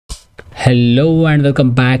Hello and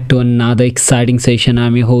welcome back to another exciting session.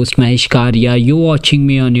 I'm your host Maheshkariya. You're watching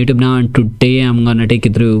me on YouTube now, and today I'm gonna take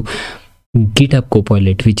you through GitHub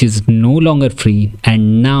Copilot, which is no longer free,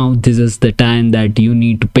 and now this is the time that you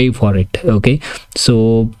need to pay for it. Okay,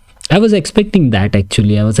 so I was expecting that.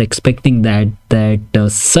 Actually, I was expecting that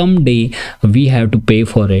someday we have to pay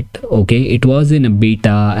for it. Okay, it was in a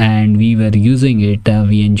beta and we were using it.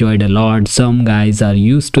 We enjoyed a lot. Some guys are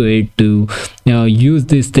used to it to use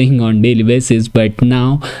this thing on daily basis, but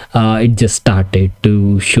now it just started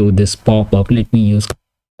to show this pop-up. Let me use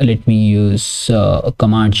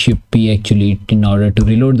command shift P actually in order to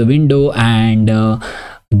reload the window, and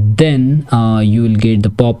then you will get the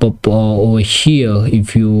pop-up over here.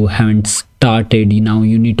 If you haven't started, now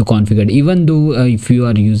you need to configure it. Even though if you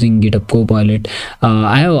are using GitHub Copilot,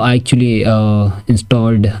 I have actually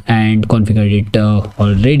installed and configured it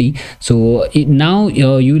already. So now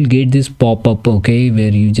you will get this pop-up, okay, where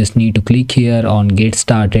you just need to click here on get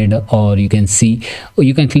started, or you can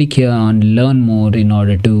click here on learn more in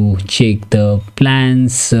order to check the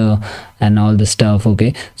plans and all the stuff.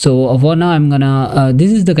 Okay, so for now I'm gonna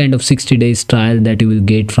this is the kind of 60 days trial that you will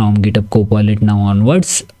get from GitHub Copilot now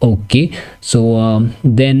onwards. Okay, so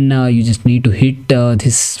then you just need to hit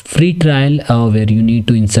this free trial where you need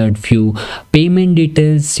to insert few payment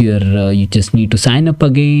details. You just need to sign up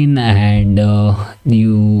again, and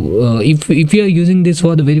if you are using this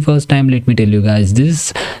for the very first time, let me tell you guys, this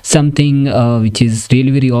is something which is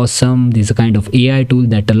really very awesome. This is a kind of AI tool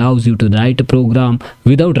that allows you to write a program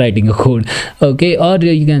without writing a code. Okay, or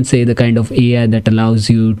you can say the kind of AI that allows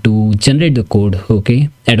you to generate the code, okay,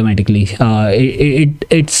 automatically.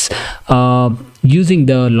 It's using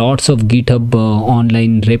the lots of GitHub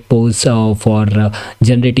online repos for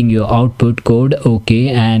generating your output code. Okay,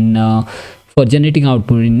 and for generating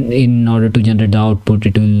output, in order to generate the output,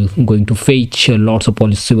 it will going to fetch lots of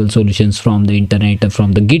possible solutions from the internet,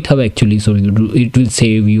 from the GitHub actually. So it will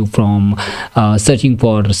save you from searching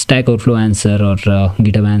for Stack Overflow answer or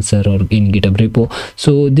GitHub answer or in GitHub repo.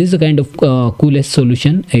 So this is a kind of coolest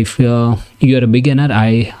solution. If you are a beginner,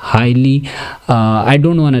 I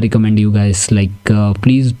don't want to recommend you guys, like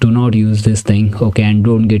please do not use this thing, okay, and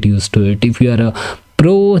don't get used to it. If you are a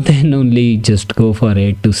pro, then only just go for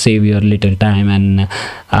it to save your little time, and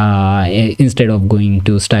instead of going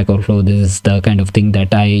to Stack Overflow. This is the kind of thing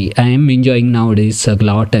that I am enjoying nowadays a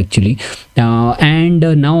lot actually. And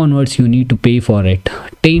now onwards you need to pay for it,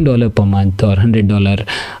 $10 per month or $100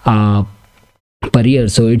 per year.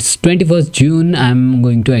 So it's 21st June. I'm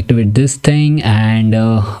going to activate this thing, and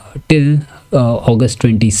till August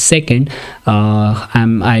 22nd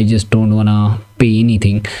I just don't wanna pay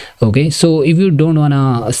anything. Okay, so if you don't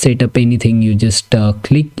wanna set up anything, you just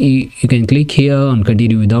you can click here on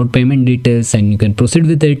continue without payment details, and you can proceed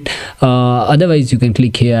with it. Otherwise you can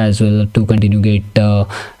click here as well to continue get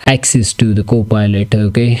access to the Copilot.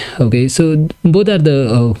 Okay, so both are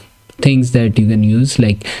the things that you can use.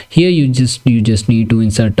 Like here you just need to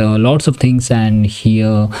insert lots of things, and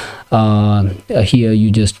here you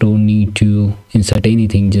just don't need to insert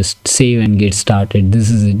anything. Just save and get started. This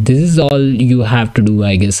is it. This is all you have to do,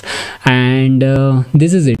 I guess, and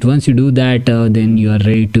this is it. Once you do that, then you are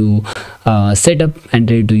ready to set up and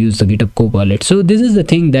ready to use the GitHub Copilot. So this is the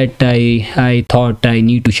thing that I thought I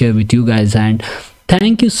need to share with you guys, and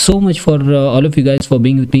thank you so much for all of you guys for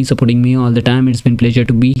being with me, supporting me all the time. It's been a pleasure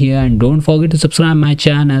to be here, and don't forget to subscribe my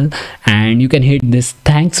channel, and you can hit this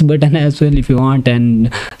thanks button as well if you want, and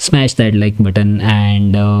smash that like button,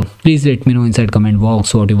 and please let me know inside comment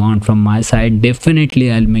box what you want from my side. Definitely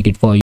I'll make it for you.